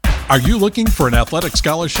Are you looking for an athletic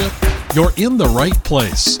scholarship? You're in the right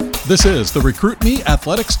place. This is the Recruit Me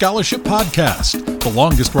Athletic Scholarship Podcast, the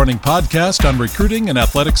longest-running podcast on recruiting and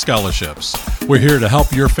athletic scholarships. We're here to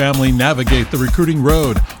help your family navigate the recruiting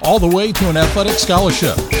road all the way to an athletic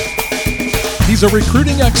scholarship. He's a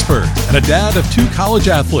recruiting expert and a dad of 2 college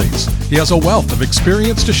athletes. He has a wealth of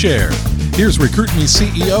experience to share. Here's Recruit Me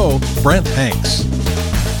CEO, Brent Hanks.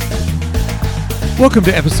 Welcome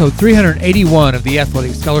to episode 381 of the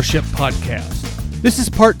Athletic Scholarship Podcast. This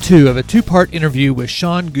is part 2 of a 2-part interview with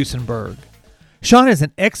Shawn Goosenberg. Shawn is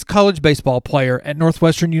an ex-college baseball player at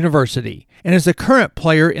Northwestern University and is a current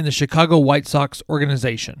player in the Chicago White Sox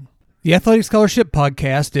organization. The Athletic Scholarship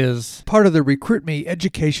Podcast is part of the Recruit Me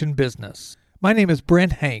education business. My name is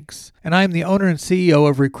Brent Hanks, and I am the owner and CEO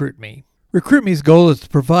of Recruit Me. Recruit Me's goal is to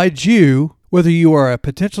provide you, whether you are a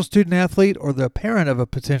potential student athlete or the parent of a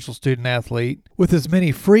potential student athlete, with as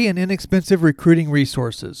many free and inexpensive recruiting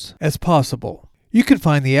resources as possible. You can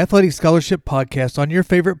find the Athletic Scholarship Podcast on your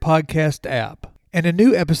favorite podcast app, and a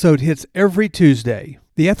new episode hits every Tuesday.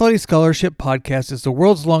 The Athletic Scholarship Podcast is the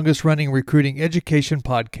world's longest-running recruiting education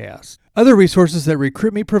podcast. Other resources that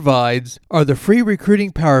Recruit Me provides are the free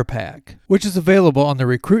Recruiting Power Pack, which is available on the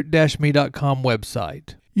recruit-me.com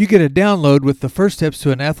website. You get a download with the first steps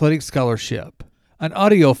to an athletic scholarship, an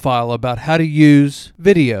audio file about how to use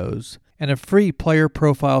videos, and a free player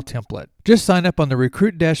profile template. Just sign up on the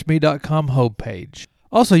recruit-me.com homepage.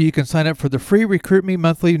 Also, you can sign up for the free Recruit Me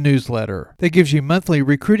monthly newsletter that gives you monthly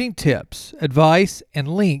recruiting tips, advice, and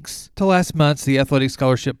links to last month's The Athletic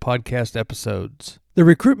Scholarship Podcast episodes. The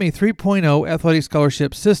Recruit Me 3.0 Athletic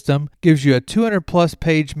Scholarship System gives you a 200-plus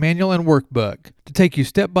page manual and workbook to take you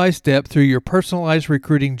step-by-step through your personalized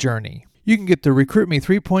recruiting journey. You can get the Recruit Me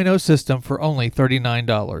 3.0 system for only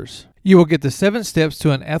 $39. You will get the 7 steps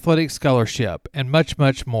to an athletic scholarship and much,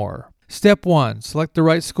 much more. Step 1, select the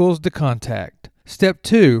right schools to contact. Step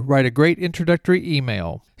 2, write a great introductory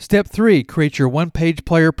email. Step 3, create your one-page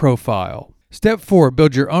player profile. Step 4,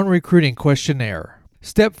 build your own recruiting questionnaire.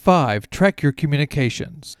 Step 5, track your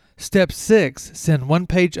communications. Step 6, send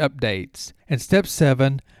one-page updates. And Step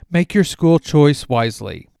 7, make your school choice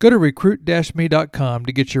wisely. Go to recruit-me.com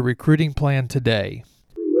to get your recruiting plan today.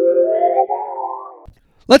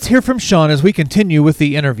 Let's hear from Shawn as we continue with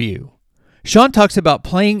the interview. Shawn talks about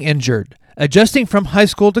playing injured, adjusting from high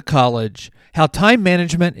school to college, how time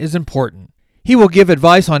management is important. He will give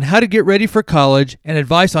advice on how to get ready for college and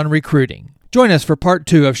advice on recruiting. Join us for part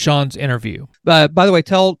 2 of Shawn's interview. By the way,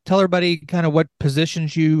 tell everybody kind of what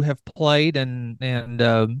positions you have played and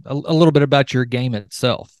a little bit about your game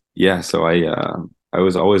itself. Yeah, so I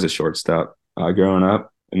was always a shortstop growing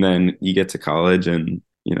up, and then you get to college, and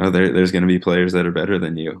there's going to be players that are better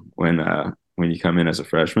than you when you come in as a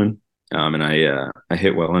freshman. And I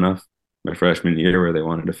hit well enough my freshman year where they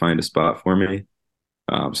wanted to find a spot for me.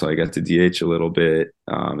 So I got to DH a little bit,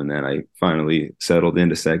 and then I finally settled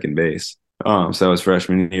into second base. So that was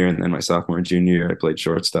freshman year, and then my sophomore and junior year, I played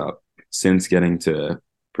shortstop. Since getting to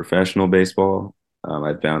professional baseball,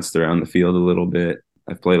 I've bounced around the field a little bit.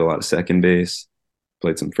 I've played a lot of second base,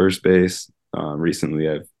 played some first base. Recently,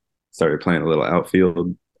 I've started playing a little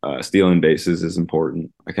outfield. Stealing bases is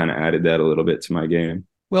important. I kind of added that a little bit to my game.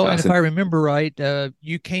 Well, and if I remember right,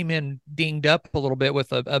 you came in dinged up a little bit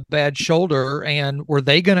with a bad shoulder, and were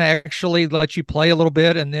they going to actually let you play a little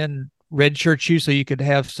bit and then redshirt you so you could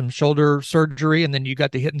have some shoulder surgery, and then you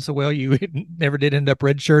got to hitting so well you never did end up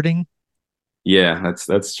redshirting? Yeah,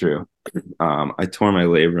 that's true. I tore my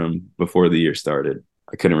labrum before the year started.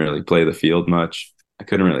 I couldn't really play the field much. I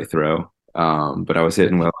couldn't really throw, but I was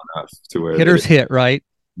hitting well enough to where hitters hit, right?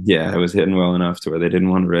 Yeah, I was hitting well enough to where they didn't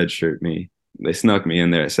want to redshirt me. They snuck me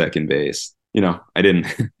in there at second base. I didn't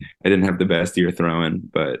have the best year throwing,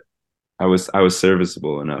 but I was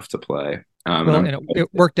serviceable enough to play. And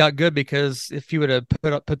it worked out good, because if you would have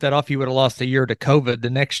put that off, you would have lost a year to COVID the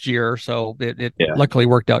next year. So it luckily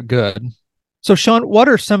worked out good. So Shawn, what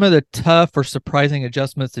are some of the tough or surprising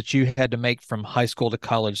adjustments that you had to make from high school to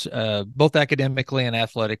college, both academically and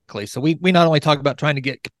athletically? So we not only talk about trying to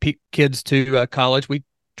get kids to college, we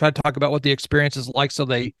try to talk about what the experience is like so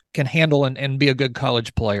they can handle and be a good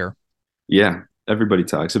college player. Yeah, everybody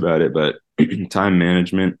talks about it, but time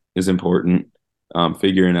management is important.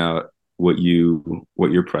 Figuring out what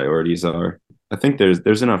your priorities are. I think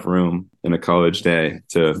there's enough room in a college day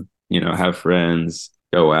to have friends,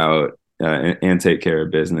 go out and take care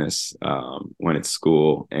of business when it's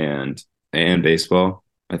school and baseball.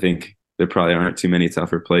 I think there probably aren't too many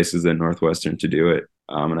tougher places than Northwestern to do it.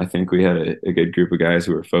 And I think we had a good group of guys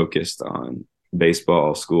who were focused on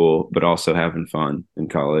baseball, school, but also having fun in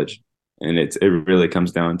college. And it really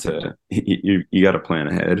comes down to you got to plan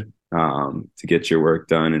ahead. to get your work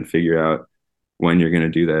done and figure out when you're going to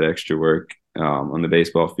do that extra work on the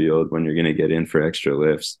baseball field, when you're going to get in for extra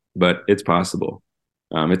lifts. But it's possible.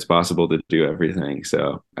 It's possible to do everything.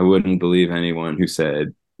 So I wouldn't believe anyone who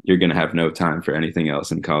said you're going to have no time for anything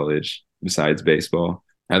else in college besides baseball.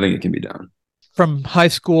 I think it can be done. From high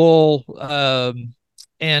school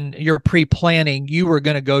and your pre-planning, you were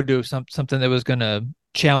going to go do something that was going to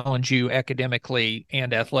challenge you academically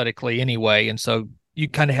and athletically anyway. And so you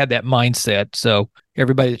kind of had that mindset. So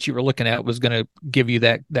everybody that you were looking at was going to give you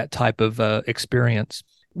that type of experience.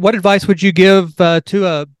 What advice would you give to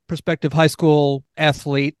a prospective high school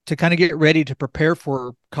athlete to kind of get ready to prepare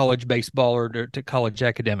for college baseball or to college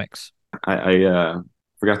academics? I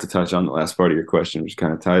forgot to touch on the last part of your question, which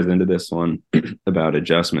kind of ties into this one about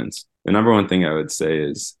adjustments. The number one thing I would say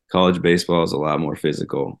is college baseball is a lot more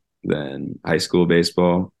physical than high school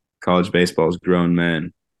baseball. College baseball is grown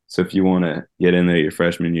men. So if you want to get in there your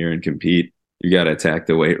freshman year and compete, you got to attack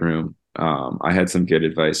the weight room. I had some good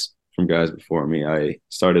advice from guys before me. I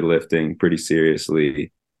started lifting pretty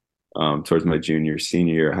seriously towards my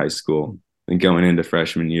senior year of high school. And going into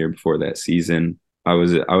freshman year before that season, I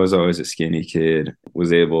was always a skinny kid,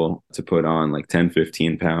 was able to put on like 10,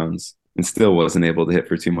 15 pounds and still wasn't able to hit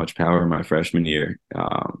for too much power my freshman year.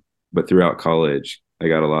 But throughout college, I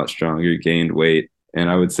got a lot stronger, gained weight. And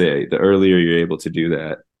I would say the earlier you're able to do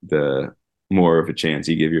that, the more of a chance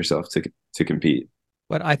you give yourself to compete.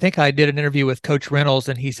 But I think I did an interview with Coach Reynolds,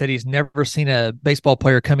 and he said he's never seen a baseball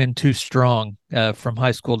player come in too strong from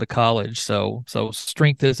high school to college. So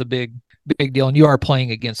strength is a big deal. And you are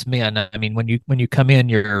playing against men. I mean, when you come in,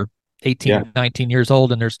 you're 18, 19 years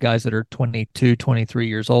old, and there's guys that are 22, 23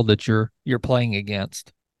 years old that you're playing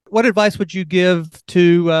against. What advice would you give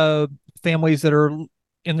to families that are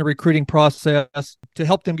in the recruiting process to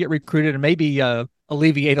help them get recruited and maybe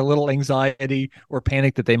alleviate a little anxiety or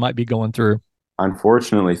panic that they might be going through?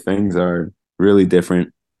 Unfortunately, things are really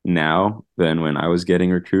different now than when I was getting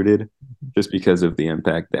recruited, just because of the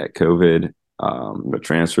impact that COVID, the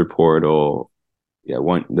transfer portal, the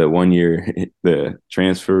 1 year, the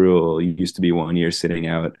transfer rule used to be 1 year sitting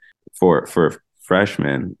out for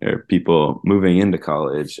freshmen or people moving into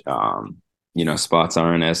college. Spots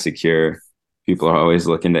aren't as secure. People are always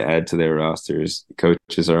looking to add to their rosters.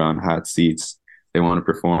 Coaches are on hot seats. They want to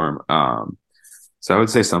perform. So I would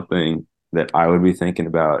say something that I would be thinking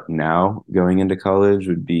about now going into college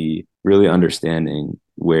would be really understanding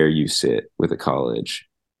where you sit with a college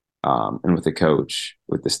and with the coach,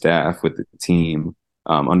 with the staff, with the team,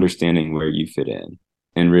 understanding where you fit in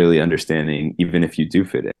and really understanding even if you do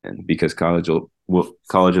fit in, because colleges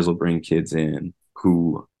will bring kids in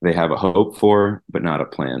who they have a hope for, but not a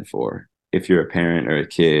plan for. If you're a parent or a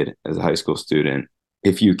kid as a high school student,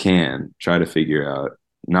 if you can, try to figure out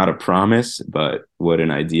not a promise, but what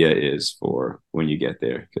an idea is for when you get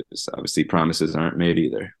there, because obviously promises aren't made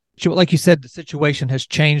either. Like you said, the situation has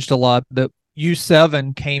changed a lot. The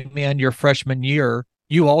U7 came in your freshman year.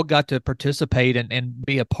 You all got to participate and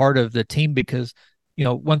be a part of the team because,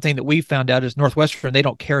 one thing that we found out is Northwestern, they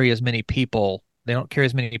don't carry as many people. They don't carry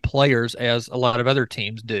as many players as a lot of other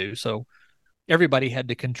teams do. So everybody had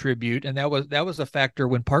to contribute, and that was a factor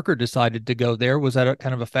when Parker decided to go there. Was that a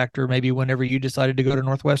kind of a factor maybe whenever you decided to go to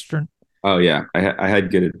Northwestern? Oh yeah, I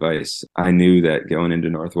had good advice. I knew that going into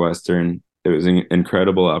Northwestern, it was an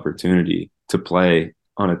incredible opportunity to play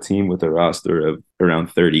on a team with a roster of around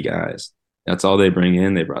 30 guys. That's all they bring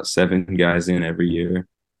in. They brought 7 guys in every year,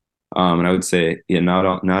 and I would say,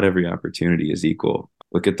 not every opportunity is equal.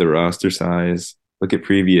 Look at the roster size. Look at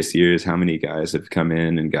previous years. How many guys have come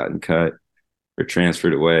in and gotten cut or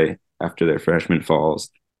transferred away after their freshman falls?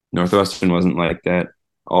 Northwestern wasn't like that.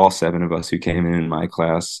 All 7 of us who came in my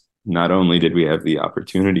class, not only did we have the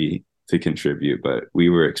opportunity to contribute, but we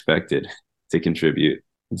were expected to contribute.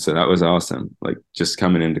 And so that was awesome. Like just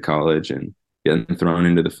coming into college and getting thrown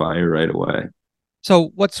into the fire right away.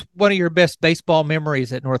 So what's one of your best baseball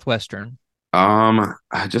memories at Northwestern?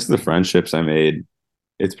 Just the friendships I made.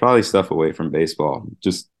 It's probably stuff away from baseball.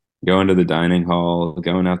 Just going to the dining hall,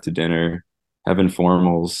 going out to dinner, having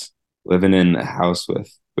formals, living in a house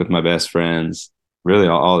with my best friends. Really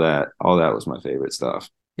all that was my favorite stuff.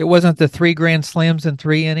 It wasn't the 3 grand slams in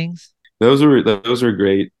 3 innings? Those were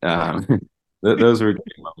great. Those were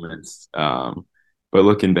great moments. But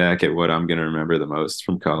looking back at what I'm going to remember the most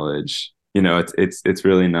from college, it's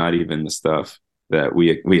really not even the stuff that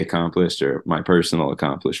we accomplished or my personal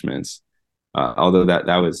accomplishments. Although that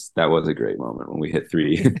was a great moment when we hit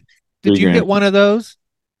 3. Did you hit one of those?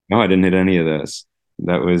 No, I didn't hit any of those.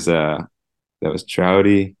 That was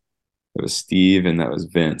Trouty, that was Steve, and that was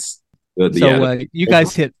Vince. You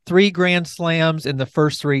guys hit 3 grand slams in the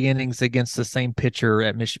first 3 innings against the same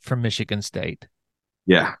pitcher from Michigan State.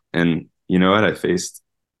 Yeah, and you know what? I faced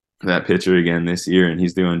that pitcher again this year, and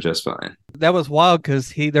he's doing just fine. That was wild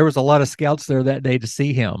because there was a lot of scouts there that day to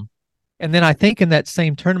see him. And then I think in that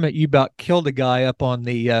same tournament, you about killed a guy up on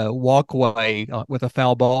the walkway with a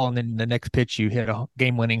foul ball, and then the next pitch you hit a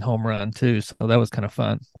game-winning home run too. So that was kind of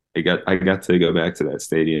fun. I got to go back to that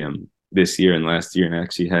stadium this year and last year, and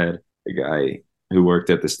actually had a guy who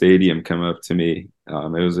worked at the stadium come up to me.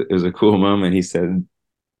 It was a cool moment. He said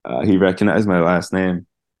he recognized my last name.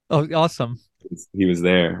 Oh, awesome! He was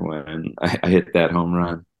there when I hit that home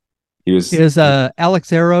run. Is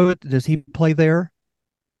Alex Arrow? Does he play there?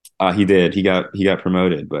 He did. He got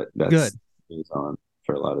promoted, but that's good. He was on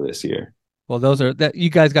for a lot of this year. Well, you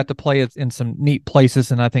guys got to play in some neat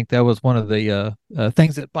places, and I think that was one of the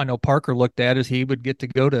things that I know Parker looked at, is he would get to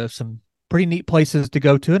go to some pretty neat places to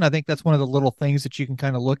go to, and I think that's one of the little things that you can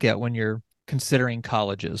kind of look at when you're considering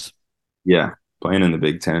colleges. Yeah, playing in the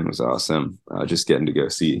Big Ten was awesome. Just getting to go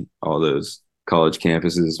see all those college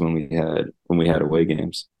campuses when we had away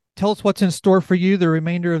games. Tell us what's in store for you the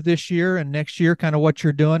remainder of this year and next year, kind of what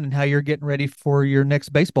you're doing and how you're getting ready for your next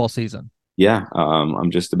baseball season. Yeah,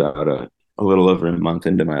 I'm just about a little over a month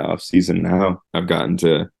into my off season now. I've gotten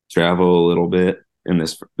to travel a little bit in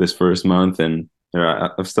this first month, and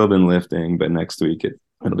I've still been lifting, but next week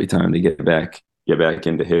it'll be time to get back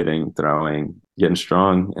into hitting, throwing, getting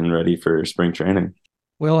strong and ready for spring training.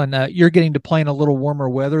 Well, and you're getting to play in a little warmer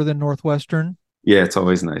weather than Northwestern. Yeah, it's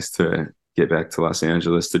always nice to get back to Los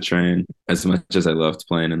Angeles to train, as much as I loved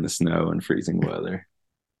playing in the snow and freezing weather.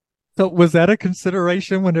 So was that a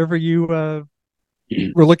consideration whenever you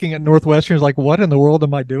were looking at Northwestern? Like, what in the world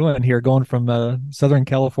am I doing here, going from Southern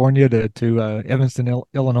California to Evanston,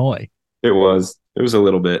 Illinois? It was a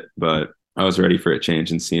little bit, but I was ready for a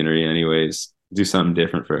change in scenery anyways, do something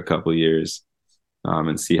different for a couple of years,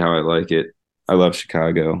 and see how I like it. I love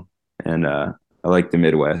Chicago, and I like the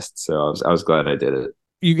Midwest, so I was glad I did it.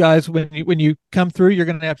 You guys, when you come through, you're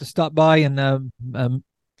going to have to stop by and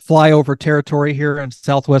fly over territory here in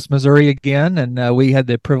Southwest Missouri again. And we had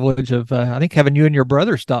the privilege of, I think, having you and your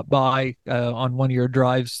brother stop by on one of your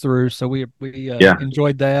drives through. So we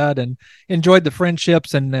enjoyed that and enjoyed the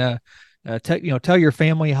friendships, and tell your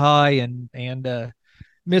family hi and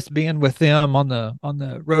miss being with them on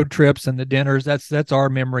the road trips and the dinners. That's our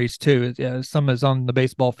memories too. Some is on the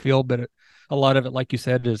baseball field, but a lot of it, like you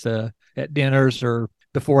said, is at dinners or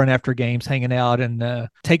before and after games, hanging out and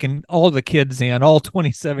taking all the kids in. All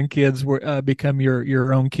 27 kids become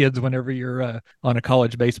your own kids whenever you're on a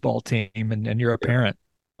college baseball team and you're a parent.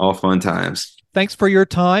 All fun times. Thanks for your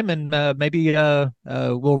time, and maybe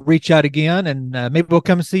we'll reach out again, and maybe we'll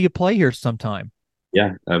come see you play here sometime.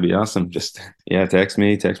 Yeah, that'd be awesome. Just text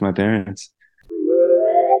me, text my parents.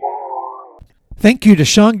 Thank you to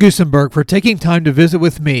Shawn Goosenberg for taking time to visit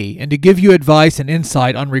with me and to give you advice and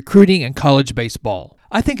insight on recruiting and college baseball.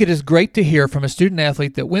 I think it is great to hear from a student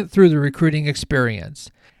athlete that went through the recruiting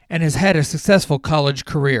experience and has had a successful college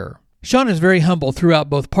career. Shawn is very humble throughout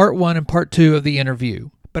both part 1 and part 2 of the interview,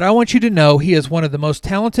 but I want you to know he is one of the most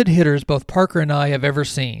talented hitters both Parker and I have ever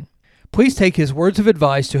seen. Please take his words of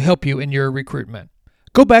advice to help you in your recruitment.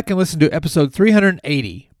 Go back and listen to episode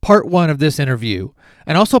 380, part 1 of this interview,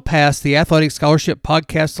 and also pass the Athletic Scholarship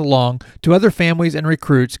podcast along to other families and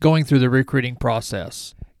recruits going through the recruiting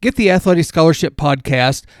process. Get the Athletic Scholarship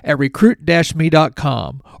podcast at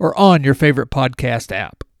recruit-me.com or on your favorite podcast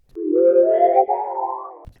app.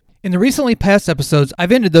 In the recently past episodes,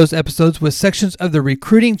 I've ended those episodes with sections of the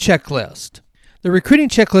recruiting checklist. The recruiting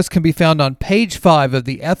checklist can be found on page 5 of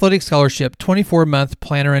the Athletic Scholarship 24-month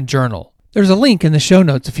planner and journal. There's a link in the show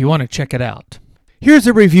notes if you want to check it out. Here's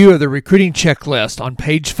a review of the recruiting checklist on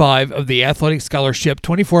page 5 of the Athletic Scholarship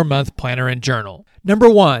 24-month planner and journal. Number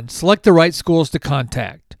 1, select the right schools to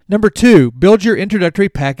contact. Number 2, build your introductory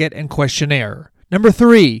packet and questionnaire. Number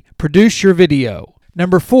 3, produce your video.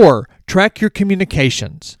 Number 4, track your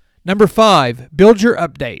communications. Number 5, build your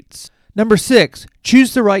updates. Number 6,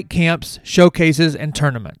 choose the right camps, showcases, and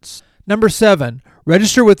tournaments. Number 7,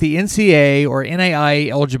 register with the NCAA or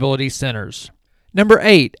NAIA eligibility centers. Number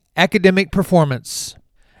 8, academic performance.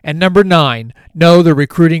 And number 9, know the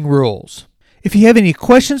recruiting rules. If you have any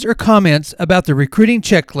questions or comments about the recruiting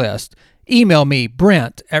checklist, email me,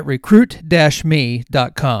 Brent, at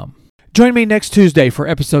recruit-me.com. Join me next Tuesday for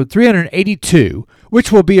episode 382,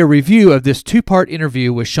 which will be a review of this 2-part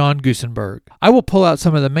interview with Shawn Goosenberg. I will pull out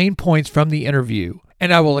some of the main points from the interview,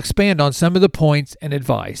 and I will expand on some of the points and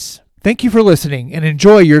advice. Thank you for listening, and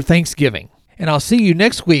enjoy your Thanksgiving. and I'll see you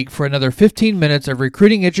next week for another 15 minutes of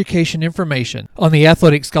recruiting education information on the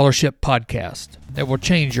Athletic Scholarship Podcast that will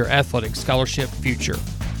change your athletic scholarship future.